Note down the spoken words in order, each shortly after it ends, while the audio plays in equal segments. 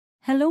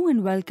Hello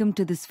and welcome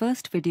to this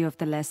first video of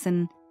the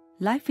lesson,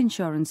 Life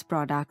Insurance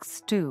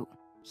Products II.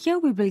 Here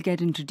we will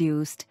get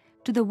introduced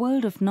to the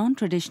world of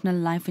non-traditional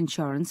life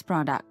insurance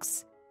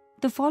products.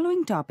 The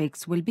following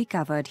topics will be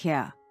covered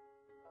here.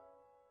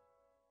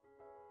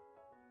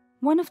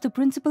 One of the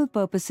principal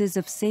purposes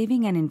of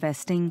saving and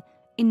investing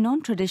in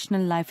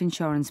non-traditional life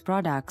insurance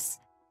products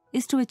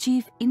is to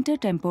achieve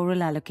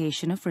intertemporal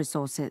allocation of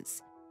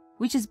resources,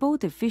 which is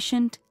both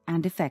efficient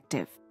and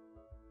effective.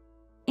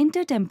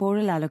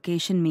 Intertemporal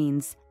allocation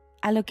means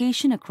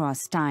allocation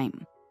across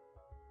time.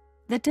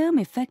 The term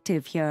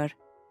effective here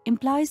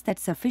implies that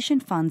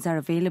sufficient funds are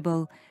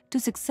available to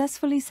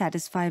successfully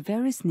satisfy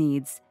various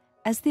needs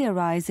as they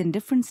arise in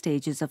different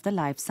stages of the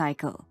life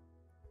cycle.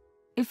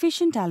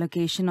 Efficient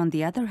allocation, on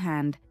the other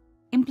hand,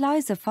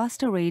 implies a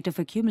faster rate of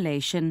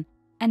accumulation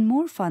and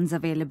more funds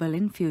available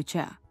in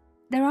future.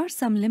 There are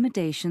some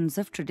limitations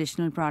of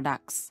traditional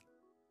products.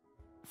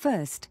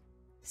 First,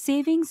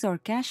 savings or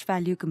cash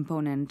value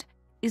component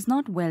is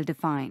not well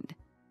defined.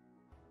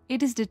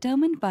 It is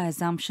determined by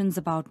assumptions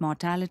about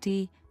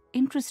mortality,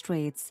 interest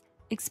rates,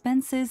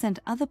 expenses, and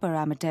other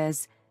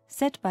parameters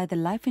set by the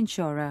life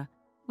insurer,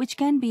 which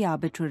can be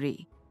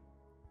arbitrary.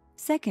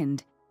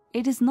 Second,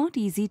 it is not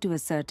easy to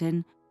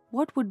ascertain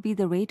what would be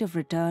the rate of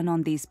return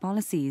on these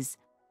policies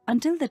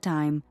until the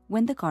time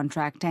when the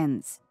contract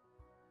ends.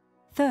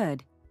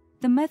 Third,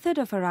 the method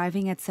of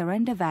arriving at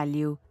surrender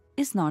value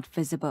is not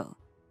visible.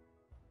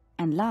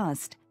 And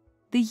last,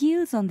 the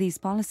yields on these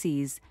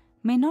policies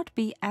may not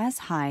be as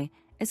high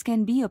as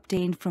can be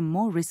obtained from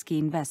more risky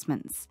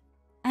investments.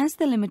 As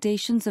the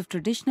limitations of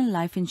traditional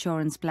life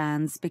insurance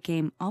plans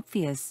became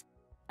obvious,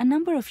 a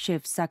number of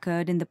shifts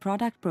occurred in the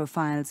product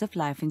profiles of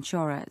life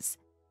insurers.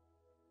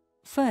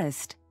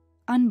 First,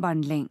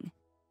 unbundling.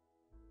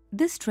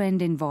 This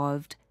trend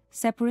involved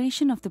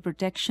separation of the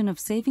protection of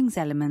savings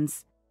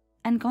elements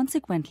and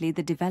consequently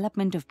the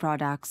development of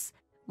products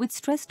which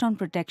stressed on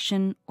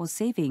protection or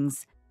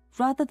savings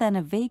rather than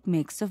a vague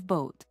mix of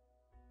both.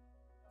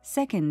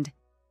 Second,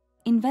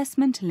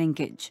 investment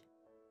linkage.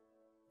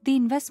 The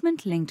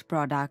investment-linked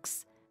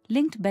products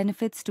linked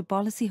benefits to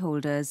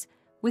policyholders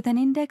with an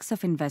index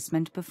of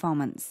investment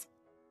performance.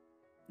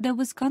 There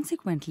was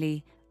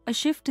consequently a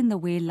shift in the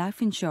way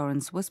life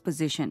insurance was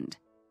positioned.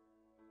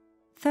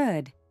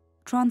 Third,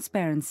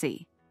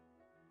 transparency.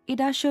 It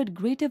ushered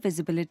greater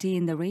visibility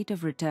in the rate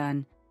of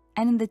return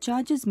and in the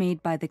charges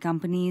made by the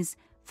companies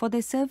for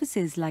their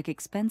services like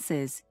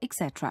expenses,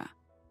 etc.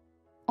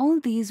 All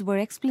these were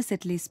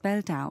explicitly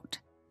spelled out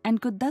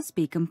and could thus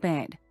be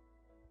compared.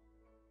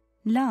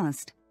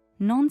 Last,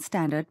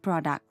 non-standard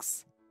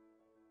products.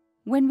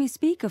 When we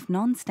speak of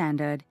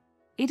non-standard,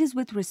 it is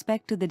with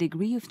respect to the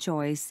degree of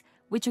choice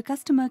which a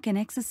customer can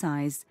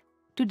exercise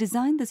to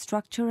design the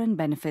structure and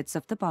benefits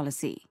of the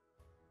policy.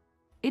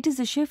 It is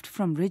a shift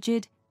from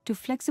rigid to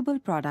flexible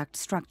product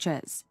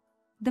structures.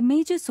 The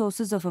major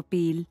sources of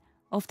appeal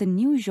of the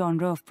new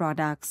genre of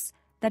products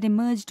that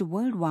emerged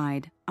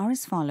worldwide are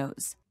as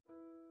follows.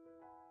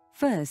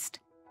 First,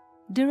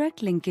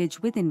 direct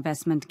linkage with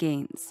investment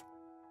gains.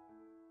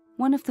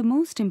 One of the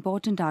most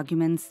important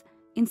arguments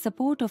in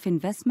support of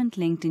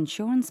investment-linked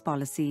insurance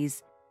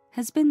policies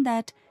has been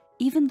that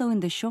even though in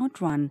the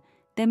short run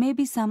there may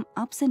be some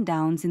ups and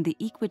downs in the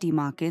equity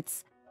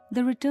markets,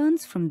 the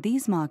returns from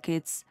these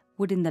markets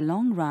would in the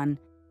long run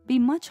be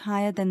much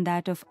higher than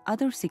that of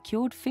other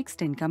secured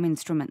fixed income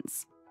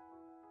instruments.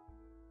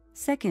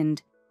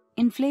 Second,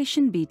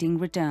 inflation-beating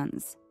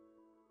returns.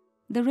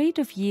 The rate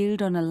of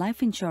yield on a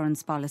life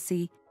insurance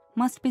policy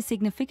must be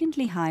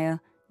significantly higher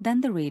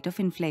than the rate of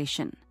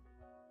inflation.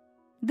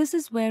 This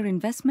is where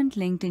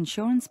investment-linked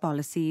insurance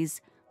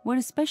policies were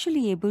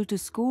especially able to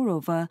score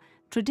over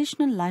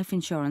traditional life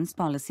insurance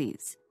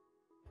policies.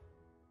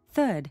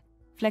 Third,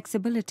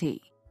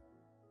 flexibility.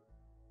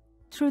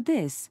 Through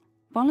this,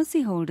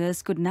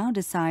 policyholders could now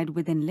decide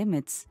within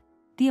limits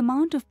the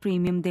amount of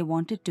premium they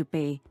wanted to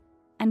pay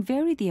and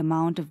vary the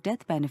amount of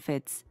death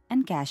benefits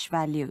and cash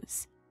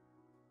values.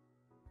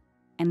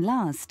 And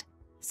last,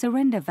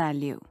 surrender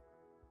value.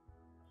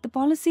 The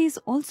policies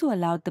also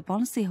allowed the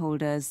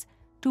policyholders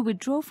to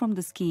withdraw from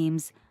the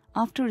schemes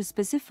after a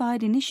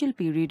specified initial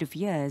period of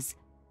years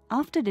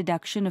after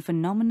deduction of a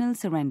nominal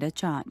surrender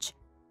charge.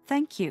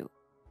 Thank you.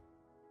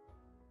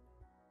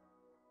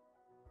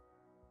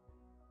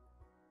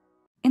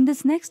 In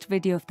this next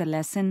video of the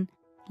lesson,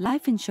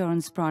 Life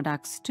Insurance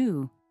Products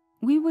II,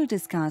 we will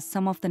discuss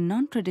some of the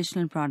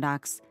non-traditional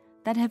products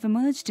that have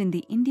emerged in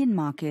the Indian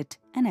market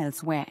and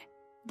elsewhere.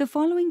 The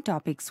following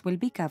topics will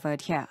be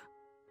covered here.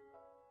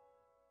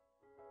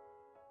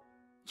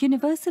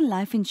 Universal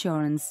life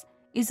insurance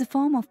is a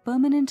form of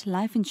permanent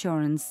life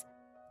insurance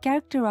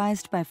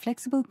characterized by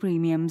flexible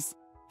premiums,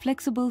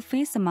 flexible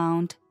face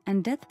amount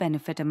and death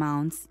benefit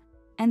amounts,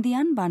 and the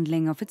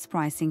unbundling of its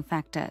pricing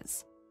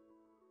factors.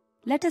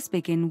 Let us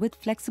begin with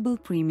flexible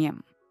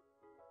premium.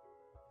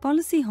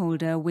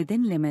 Policyholder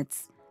within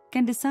limits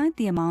can decide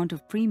the amount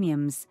of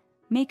premiums,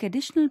 make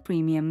additional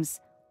premiums,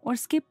 or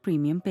skip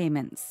premium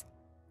payments.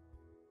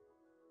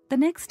 The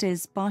next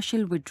is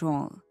partial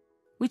withdrawal.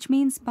 which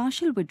means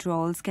partial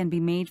withdrawals can be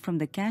made from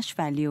the cash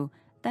value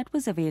that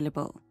was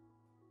available.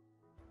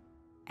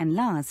 And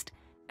last,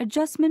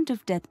 adjustment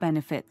of death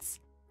benefits,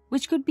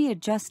 which could be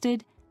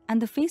adjusted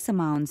and the face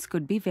amounts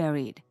could be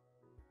varied.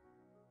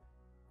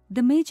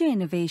 The major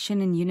innovation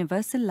in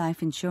universal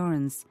life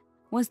insurance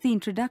was the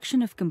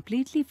introduction of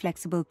completely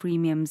flexible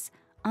premiums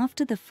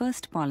after the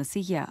first policy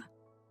year.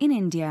 In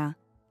India,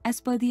 as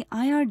per the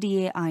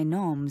IRDAI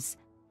norms,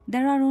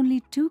 there are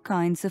only two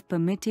kinds of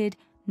permitted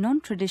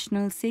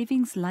non-traditional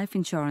savings life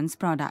insurance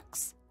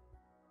products.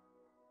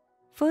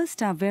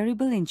 First are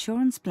variable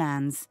insurance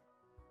plans,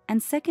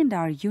 and second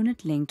are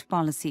unit-linked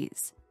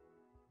policies.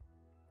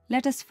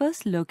 Let us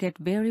first look at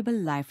variable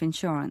life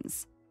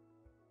insurance.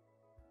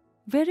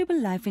 Variable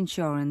life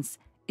insurance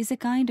is a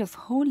kind of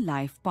whole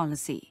life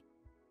policy.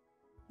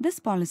 This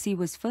policy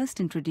was first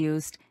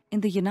introduced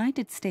in the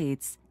United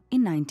States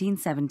in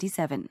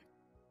 1977.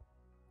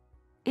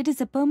 It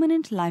is a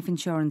permanent life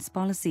insurance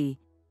policy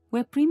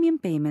where premium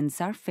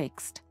payments are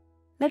fixed.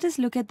 Let us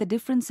look at the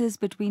differences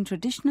between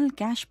traditional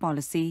cash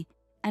policy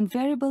and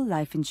variable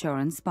life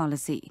insurance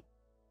policy.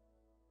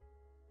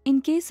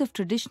 In case of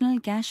traditional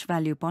cash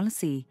value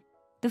policy,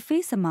 the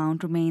face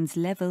amount remains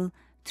level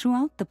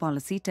throughout the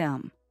policy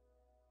term.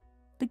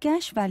 The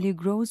cash value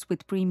grows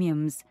with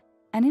premiums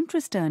and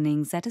interest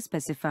earnings at a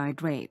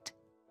specified rate.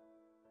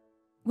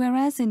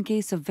 Whereas in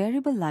case of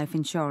variable life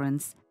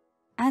insurance,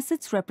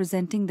 assets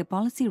representing the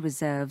policy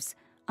reserves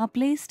are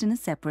placed in a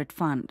separate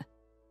fund.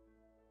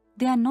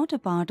 They are not a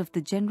part of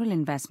the general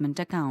investment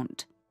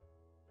account.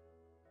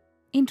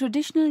 In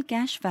traditional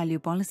cash value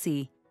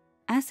policy,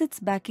 assets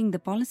backing the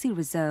policy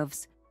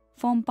reserves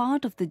form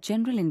part of the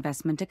general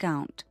investment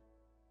account.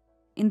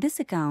 In this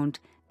account,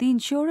 the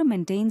insurer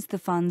maintains the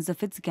funds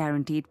of its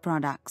guaranteed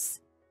products.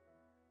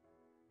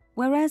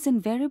 Whereas in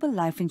variable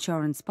life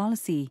insurance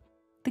policy,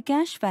 the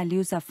cash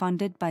values are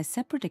funded by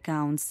separate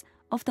accounts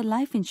of the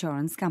life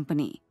insurance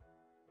company.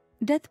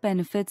 Death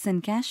benefits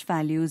and cash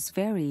values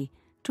vary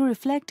to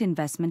reflect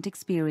investment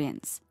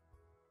experience.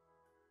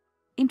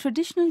 In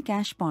traditional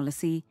cash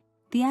policy,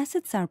 the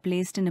assets are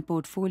placed in a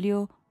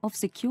portfolio of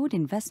secured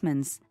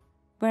investments,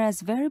 whereas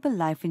variable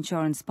life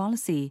insurance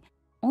policy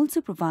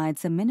also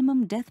provides a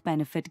minimum death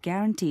benefit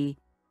guarantee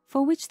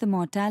for which the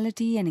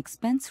mortality and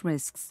expense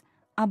risks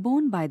are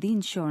borne by the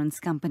insurance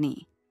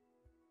company.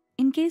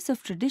 In case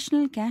of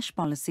traditional cash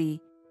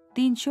policy,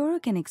 the insurer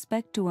can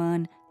expect to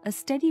earn a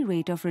steady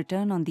rate of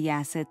return on the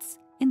assets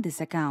in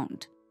this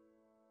account.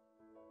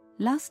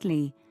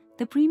 Lastly,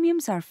 the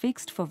premiums are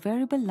fixed for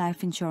variable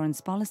life insurance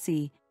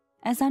policy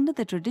as under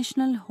the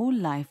traditional whole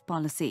life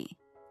policy.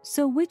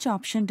 So which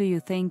option do you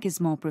think is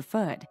more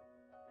preferred?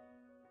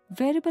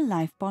 Variable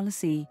life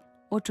policy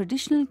or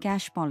traditional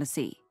cash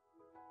policy?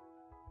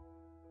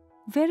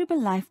 Variable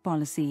life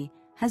policy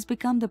has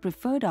become the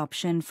preferred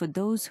option for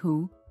those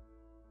who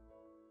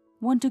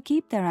want to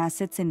keep their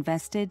assets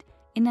invested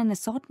in an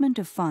assortment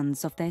of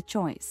funds of their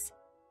choice,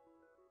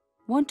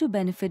 want to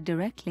benefit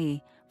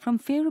directly from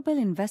favorable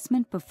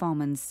investment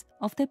performance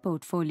of their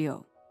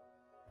portfolio,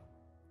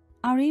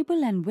 are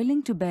able and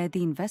willing to bear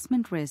the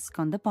investment risk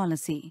on the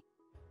policy,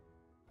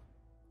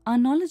 are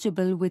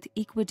knowledgeable with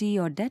equity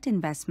or debt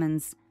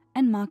investments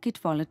and market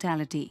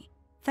volatility.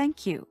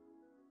 Thank you.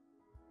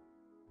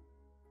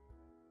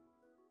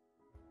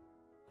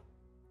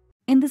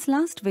 In this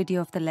last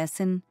video of the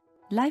lesson,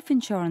 Life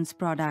Insurance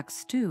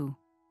Products II,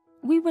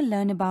 we will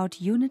learn about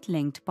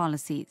unit-linked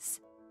policies.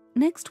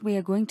 Next, we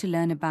are going to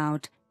learn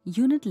about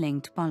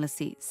unit-linked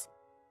policies.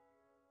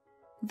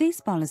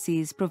 These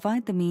policies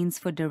provide the means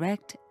for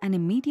direct and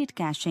immediate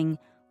cashing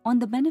on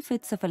the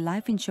benefits of a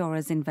life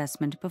insurer's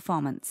investment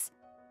performance.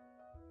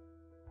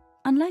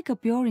 Unlike a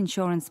pure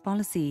insurance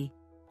policy,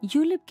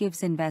 ULIP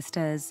gives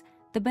investors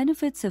the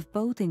benefits of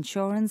both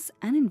insurance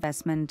and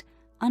investment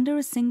under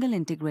a single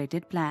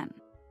integrated plan.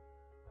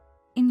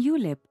 In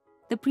ULIP,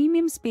 the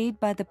premiums paid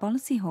by the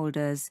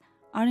policyholders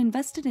are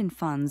invested in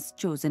funds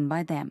chosen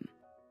by them.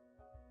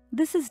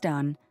 This is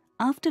done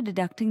after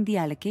deducting the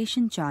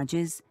allocation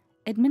charges,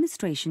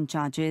 administration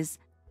charges,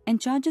 and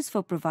charges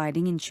for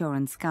providing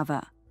insurance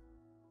cover.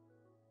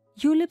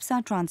 ULIPs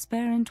are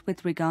transparent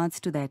with regards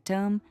to their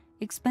term,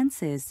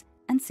 expenses,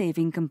 and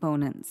saving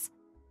components.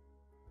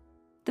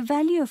 The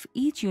value of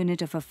each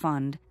unit of a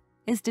fund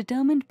is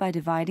determined by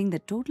dividing the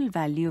total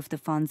value of the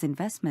fund's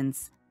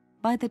investments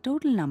by the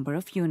total number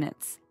of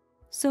units.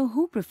 So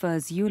who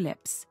prefers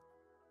ULIPs?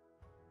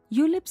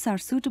 ULIPs are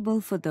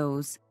suitable for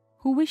those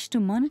who wish to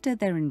monitor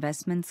their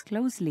investments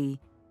closely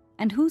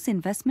and whose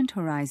investment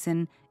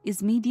horizon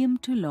is medium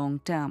to long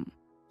term.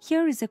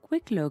 Here is a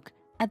quick look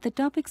at the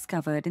topics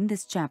covered in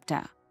this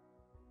chapter.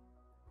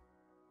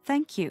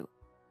 Thank you.